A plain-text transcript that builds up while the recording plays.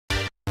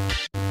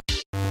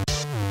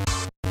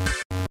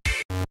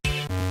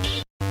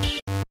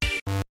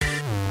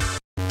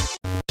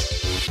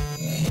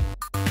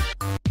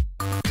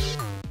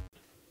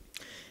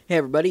Hey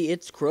everybody,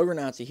 it's Kroger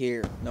Nazi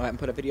here. No, I haven't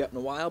put a video up in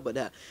a while,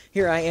 but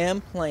here I am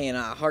playing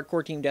a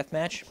hardcore team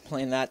deathmatch.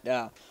 Playing that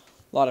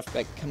lot of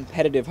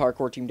competitive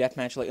hardcore team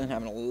deathmatch lately and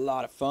having a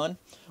lot of fun.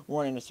 We're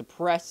running a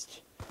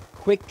suppressed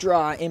quick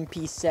draw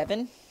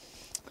MP7.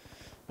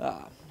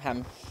 My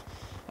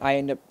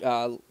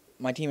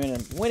team ended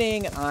up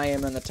winning. I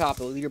am on the top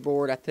of the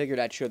leaderboard. I figured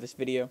I'd show this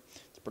video.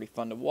 It's pretty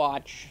fun to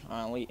watch.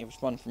 It was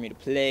fun for me to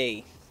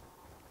play.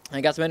 I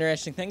got some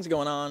interesting things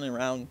going on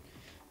around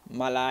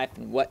my life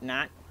and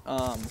whatnot.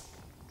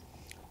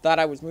 Thought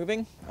I was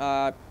moving.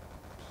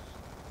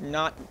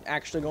 Not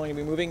actually going to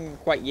be moving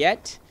quite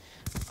yet.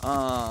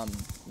 Got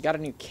a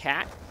new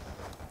cat.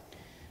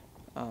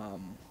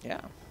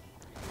 Yeah.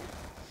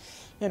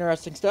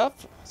 Interesting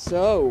stuff.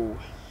 So,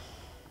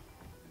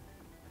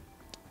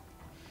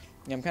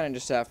 yeah, I'm kind of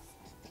just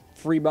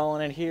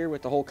freeballing it here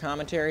with the whole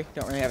commentary.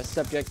 Don't really have a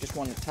subject. Just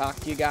wanted to talk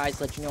to you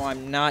guys, let you know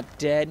I'm not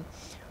dead.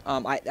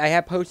 I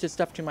have posted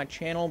stuff to my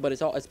channel, but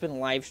it's been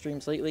live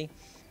streams lately.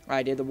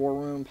 I did the War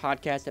Room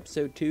podcast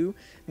episode 2,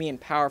 me and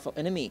Powerful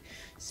Enemy.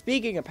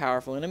 Speaking of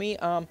Powerful Enemy,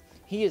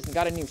 he has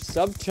got a new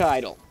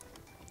subtitle.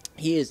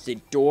 He is the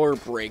Door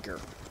Breaker.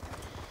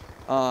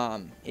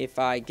 If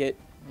I get,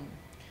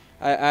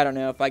 I don't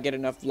know, if I get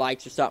enough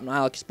likes or something,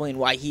 I'll explain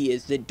why he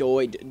is the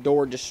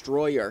Door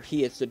Destroyer.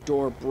 He is the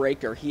Door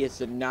Breaker. He is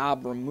the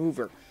Knob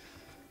Remover.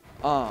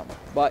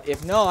 But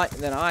if not,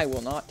 then I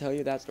will not tell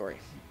you that story.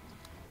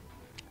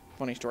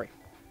 Funny story.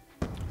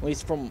 At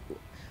least from,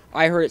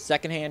 I heard it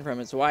secondhand from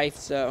his wife,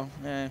 so,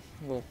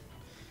 well,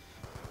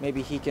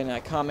 maybe he can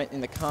comment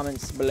in the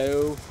comments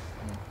below,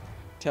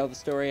 tell the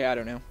story, I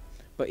don't know.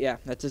 But yeah,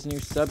 that's his new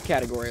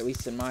subcategory, at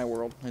least in my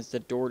world, is the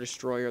Door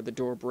Destroyer, the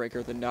Door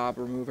Breaker, the Knob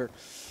Remover.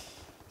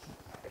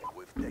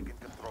 We've taken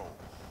control.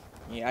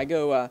 Yeah, I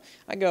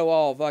go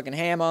all fucking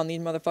ham on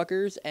these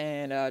motherfuckers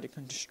and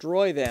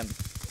destroy them.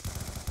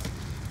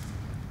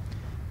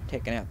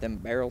 Taking out them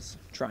barrels,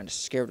 trying to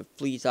scare the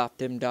fleas off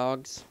them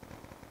dogs.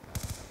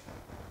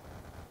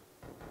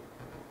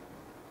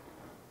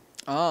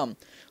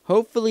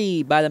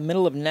 Hopefully by the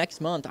middle of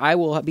next month, I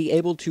will be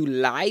able to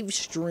live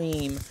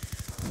stream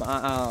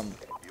my,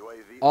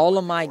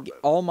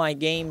 all my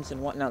games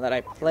and whatnot that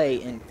I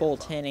play in full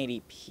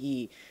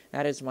 1080p.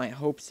 That is my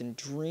hopes and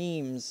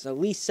dreams. At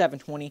least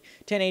 720.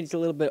 1080 is a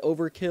little bit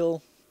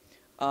overkill.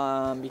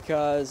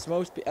 Because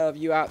most of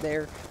you out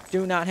there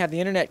do not have the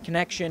internet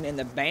connection and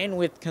the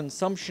bandwidth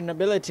consumption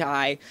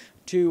ability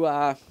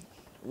to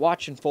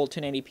watch in full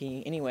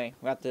 1080p anyway,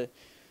 without the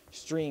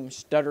stream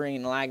stuttering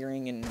and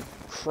lagging and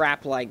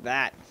crap like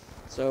that.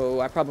 So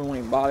I probably won't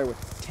even bother with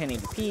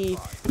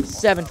 1080p.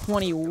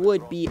 720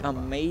 would be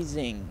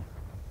amazing.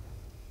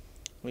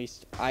 At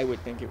least I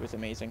would think it was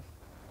amazing.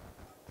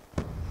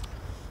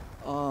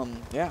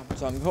 Yeah,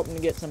 so I'm hoping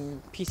to get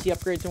some PC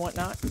upgrades and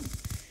whatnot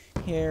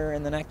here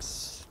in the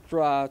next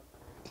 3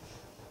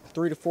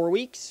 to 4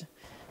 weeks.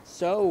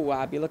 So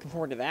I'll be looking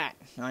forward to that.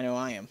 I know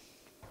I am.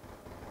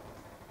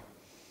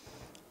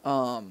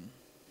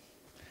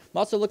 I'm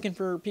also looking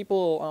for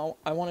people.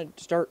 I want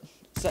to start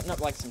setting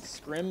up like some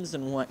scrims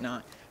and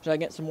whatnot, so I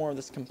get some more of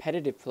this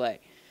competitive play.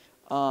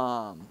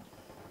 When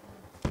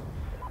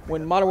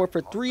Modern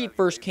Warfare 3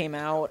 first came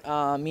out,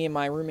 me and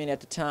my roommate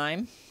at the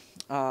time,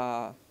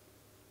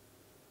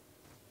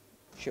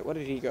 shit, what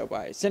did he go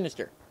by?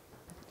 Sinister.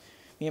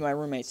 Me and my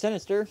roommate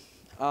Sinister,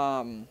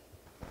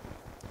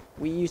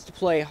 we used to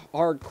play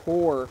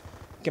hardcore,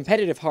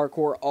 competitive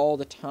hardcore all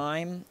the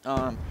time.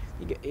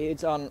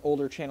 It's on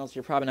older channels, so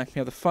you're probably not going to be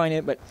able to find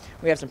it, but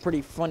we have some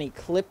pretty funny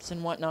clips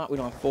and whatnot. We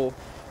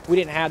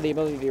didn't have the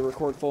ability to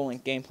record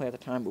full-length gameplay at the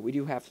time, but we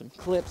do have some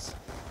clips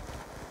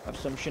of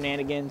some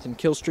shenanigans and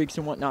kill streaks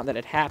and whatnot that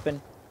had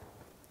happened.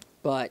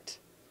 But,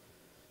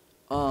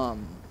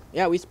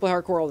 yeah, we used to play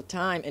hardcore all the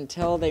time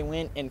until they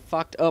went and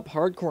fucked up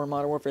hardcore in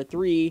Modern Warfare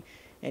 3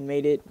 and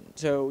made it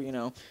so, you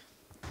know,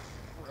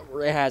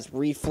 it has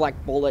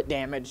reflect bullet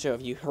damage, so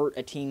if you hurt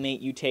a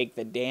teammate, you take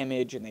the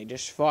damage, and they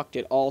just fucked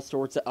it all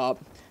sorts of up.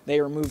 They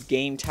removed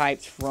game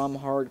types from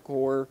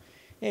hardcore.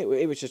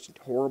 It was just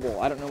horrible.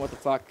 I don't know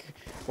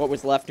what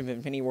was left of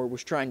Infinity Ward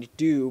was trying to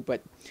do,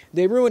 but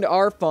they ruined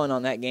our fun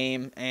on that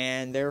game,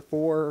 and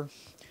therefore,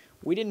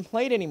 we didn't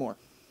play it anymore.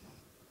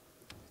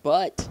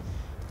 But,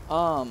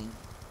 oh,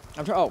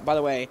 by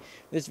the way,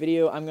 this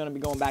video, I'm going to be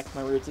going back to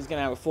my roots. It's going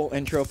to have a full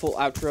intro, full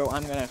outro.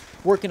 I'm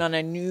working on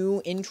a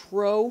new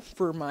intro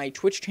for my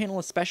Twitch channel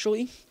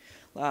especially.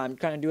 I'm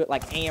trying to do it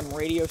like AM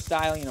radio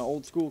style, you know,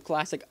 old school,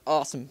 classic,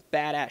 awesome,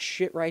 badass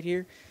shit right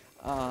here.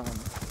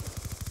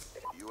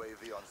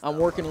 I'm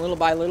working little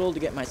by little to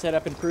get my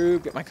setup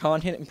improved, get my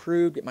content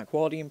improved, get my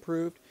quality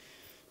improved.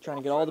 Trying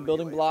to get all the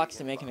building blocks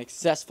to make an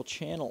successful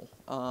channel.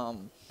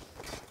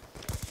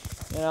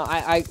 You know,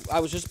 I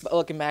was just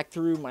looking back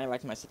through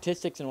my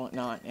statistics and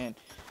whatnot, and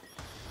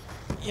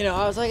you know,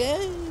 I was like,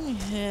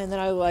 and then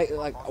I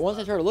once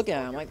I started looking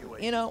at it, I'm like,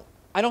 you know,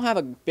 I don't have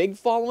a big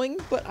following,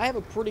 but I have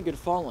a pretty good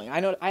following. I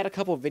know I had a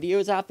couple of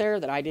videos out there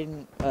that I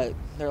didn't,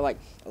 they're like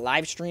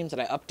live streams that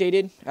I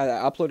updated, I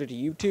uploaded to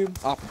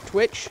YouTube off of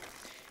Twitch,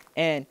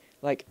 and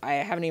Like, I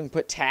haven't even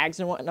put tags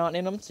and whatnot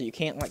in them, so you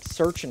can't, like,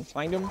 search and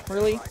find them,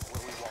 really.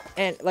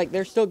 And, like,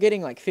 they're still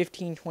getting, like,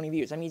 15, 20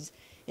 views. I mean,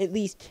 at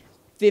least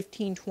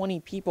 15,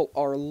 20 people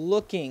are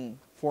looking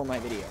for my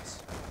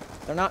videos.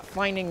 They're not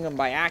finding them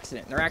by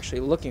accident. They're actually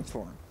looking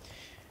for them.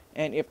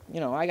 And if, you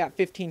know, I got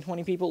 15,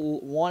 20 people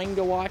wanting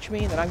to watch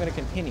me, then I'm going to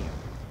continue.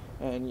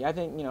 And I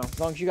think, you know, as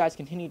long as you guys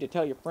continue to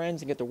tell your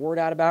friends and get the word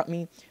out about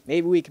me,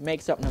 maybe we can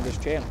make something of this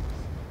channel.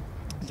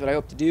 That's what I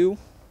hope to do.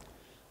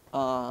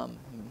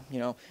 You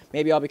know,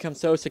 maybe I'll become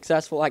so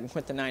successful I can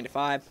quit the 9 to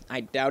 5.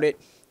 I doubt it,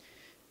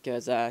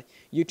 because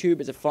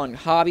YouTube is a fun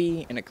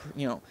hobby and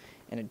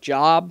a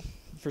job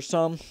for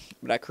some,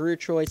 but a career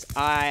choice,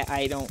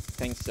 I don't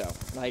think so.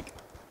 Like,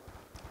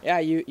 yeah,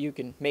 you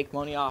can make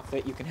money off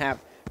it. You can have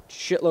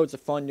shitloads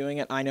of fun doing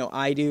it. I know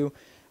I do,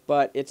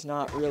 but it's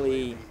not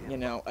really, you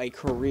know, a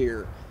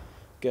career,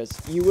 because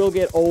you will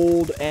get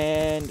old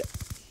and,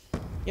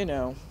 you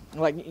know,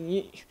 like,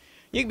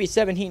 you can be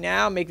 17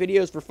 now, make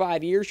videos for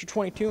 5 years, you're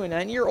 22, and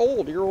then you're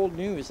old. You're old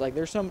news. Like,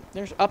 there's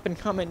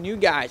up-and-coming new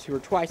guys who are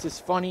twice as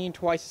funny and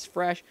twice as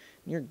fresh,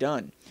 and you're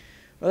done.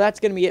 Well,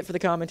 that's going to be it for the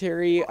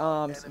commentary.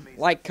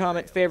 Like,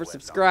 comment, favorite,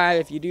 subscribe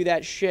if you do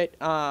that shit.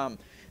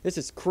 This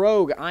is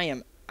Krog. I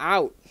am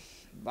out.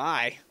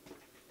 Bye.